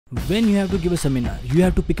When you have to give a seminar, you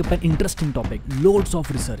have to pick up an interesting topic, loads of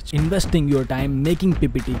research, investing your time, making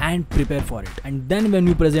PPT and prepare for it. And then when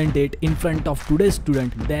you present it in front of today's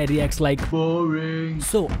student, they reacts like boring.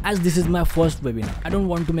 So as this is my first webinar, I don't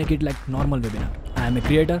want to make it like normal webinar. I am a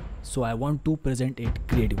creator, so I want to present it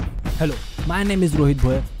creatively. Hello, my name is Rohit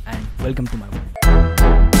Bhoyar and welcome to my world.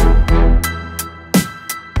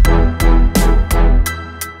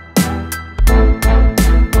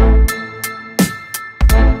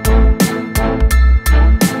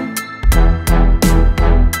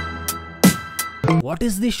 What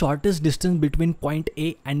is the shortest distance between point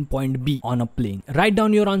A and point B on a plane? Write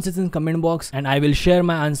down your answers in comment box and I will share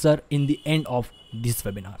my answer in the end of this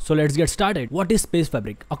webinar. So let's get started. What is space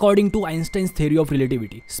fabric? According to Einstein's theory of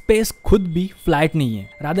relativity, space खुद भी flat नहीं है.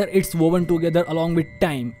 Rather it's woven together along with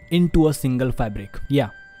time into a single fabric. Yeah.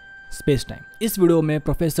 Space time. इस video में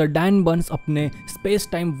professor Dan Burns अपने space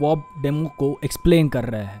time warp demo को explain कर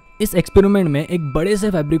रहे हैं। इस एक्सपेरिमेंट में एक बड़े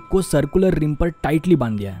से फैब्रिक को सर्कुलर रिम पर टाइटली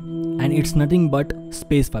बांध दिया है and it's nothing but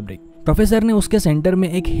space fabric. Professor ने उसके सेंटर में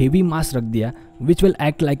एक हेवी मास रख दिया which will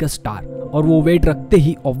act like a star, और वो वेट रखते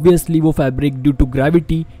ही ऑब्वियसली वो fabric due to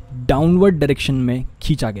gravity downward direction में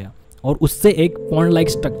खींचा गया और उससे एक पॉन्ड लाइक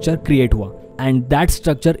स्ट्रक्चर क्रिएट हुआ and that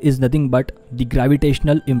structure is nothing but the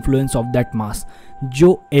gravitational influence of that mass,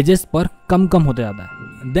 जो एजेस पर कम होते जाता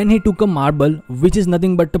है। Then he took a marble which is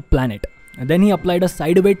nothing but a planet, then he applied a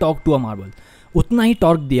sideway torque to a marble. उतना ही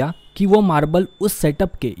torque दिया कि वो marble उस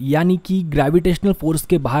सेटअप के यानी कि ग्रेविटेशनल फोर्स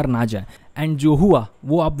के बाहर ना जाए, एंड जो हुआ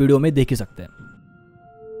वो आप वीडियो में देख ही सकते हैं।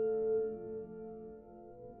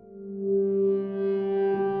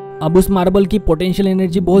 अब उस मार्बल की पोटेंशियल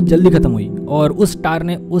एनर्जी बहुत जल्दी खत्म हुई और उस स्टार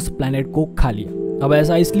ने उस प्लैनेट को खा लिया। अब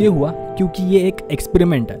ऐसा इसलिए हुआ क्योंकि ये एक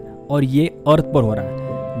एक्सपेरिमेंट है और ये अर्थ पर हो रहा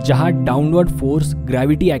है, जहां डाउनवर्ड फोर्स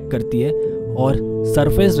ग्रेविटी एक्ट करती है और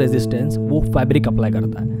सरफेस रेजिस्टेंस वो फैब्रिक अप्लाई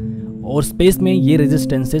करता है, और स्पेस में ये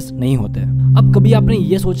रेजिस्टेंसेस नहीं होते। अब कभी आपने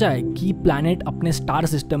ये सोचा है कि प्लैनेट अपने स्टार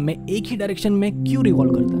सिस्टम में एक ही डायरेक्शन में क्यों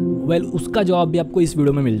रिवॉल्व करता है? वेल, उसका जवाब भी आपको इस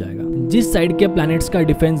वीडियो में मिल जाएगा। जिस साइड के प्लैनेट्स का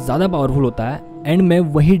डिफेंस ज्यादा पावरफुल होता है, एंड में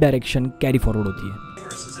वही डायरेक्शन कैरी फॉरवर्ड होती है।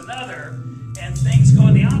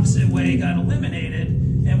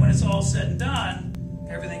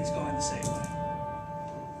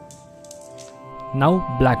 Now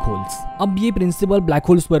black holes. अब ये प्रिंसिपल ब्लैक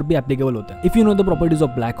होल्स पर भी एप्लीकेबल होता है। If you know the properties of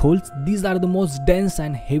black holes, these are the most dense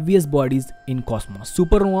and heaviest bodies in Cosmos.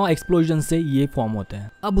 Supernova explosion से ये फॉर्म होते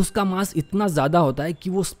हैं। अब उसका मास इतना ज्यादा होता है कि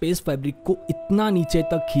वो स्पेस फैब्रिक को इतना नीचे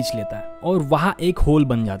तक खींच लेता है और वहां एक होल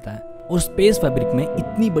बन जाता है, और स्पेस फैब्रिक में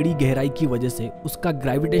इतनी बड़ी गहराई की वजह से उसका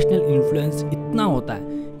ग्रेविटेशनल इन्फ्लुएंस इतना होता है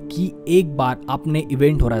कि एक बार आपने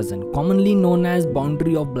event horizon, commonly known as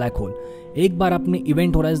boundary of black hole, एक बार आपने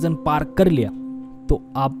इवेंट होराइजन पार कर लिया तो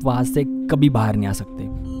आप वहां से कभी बाहर नहीं आ सकते।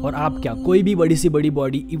 और आप क्या, कोई भी बड़ी सी बड़ी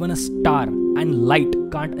body, even a star and light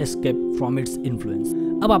can't escape from its influence.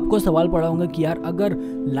 अब आपको सवाल पड़ा होगा कि यार अगर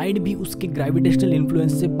लाइट भी उसके ग्रेविटेशनल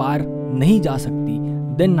इन्फ्लुएंस से बाहर नहीं जा सकती,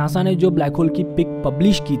 देन नासा ने जो ब्लैक होल की पिक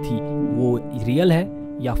पब्लिश की थी वो रियल है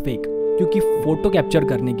या फेक? क्योंकि फोटो कैप्चर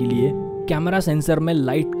करने के लिए कैमरा सेंसर में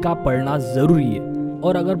लाइट का पड़ना जरूरी है,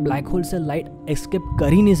 और अगर ब्लैक होल से लाइट एस्केप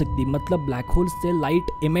कर ही नहीं सकती, मतलब ब्लैक होल से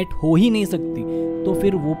लाइट इमिट हो ही नहीं सकती, तो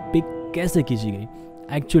फिर वो पिक कैसे खींची गई?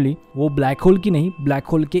 एक्चुअली वो ब्लैक होल की नहीं, ब्लैक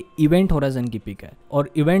होल के इवेंट होराइजन की पिक है। और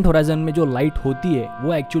इवेंट होराइजन में जो लाइट होती है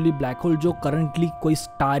वो एक्चुअली ब्लैक होल जो करंटली कोई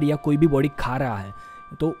स्टार या कोई भी बॉडी खा रहा है,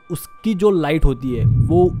 तो उसकी जो लाइट होती है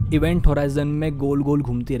वो इवेंट होराइजन में गोल गोल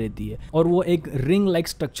घूमती रहती है और वो एक रिंग लाइक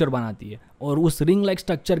स्ट्रक्चर बनाती है, और उस रिंग लाइक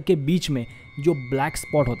स्ट्रक्चर के बीच में जो ब्लैक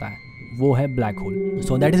स्पॉट होता है वो है black hole.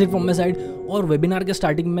 So that is it from my side. और वेबिनार के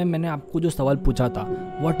स्टार्टिंग में मैंने आपको जो सवाल पूछा था,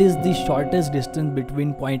 what is the shortest distance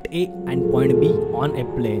between point A and point be on A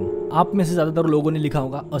plane, आप में से ज्यादातर लोगों ने लिखा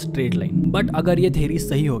होगा अ स्ट्रेट लाइन। बट अगर ये थ्योरी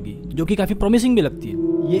सही होगी, जो कि काफी प्रॉमिसिंग भी लगती है,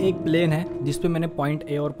 ये एक प्लेन है जिसपे मैंने पॉइंट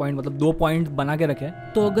ए और पॉइंट मतलब दो पॉइंट बना के रखे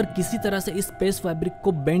हैं, तो अगर किसी तरह से इस स्पेस फैब्रिक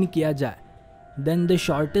को बेंड किया जाए, then the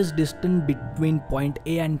shortest distance between point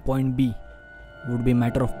A and point B would be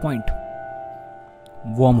matter of point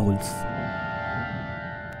wormholes।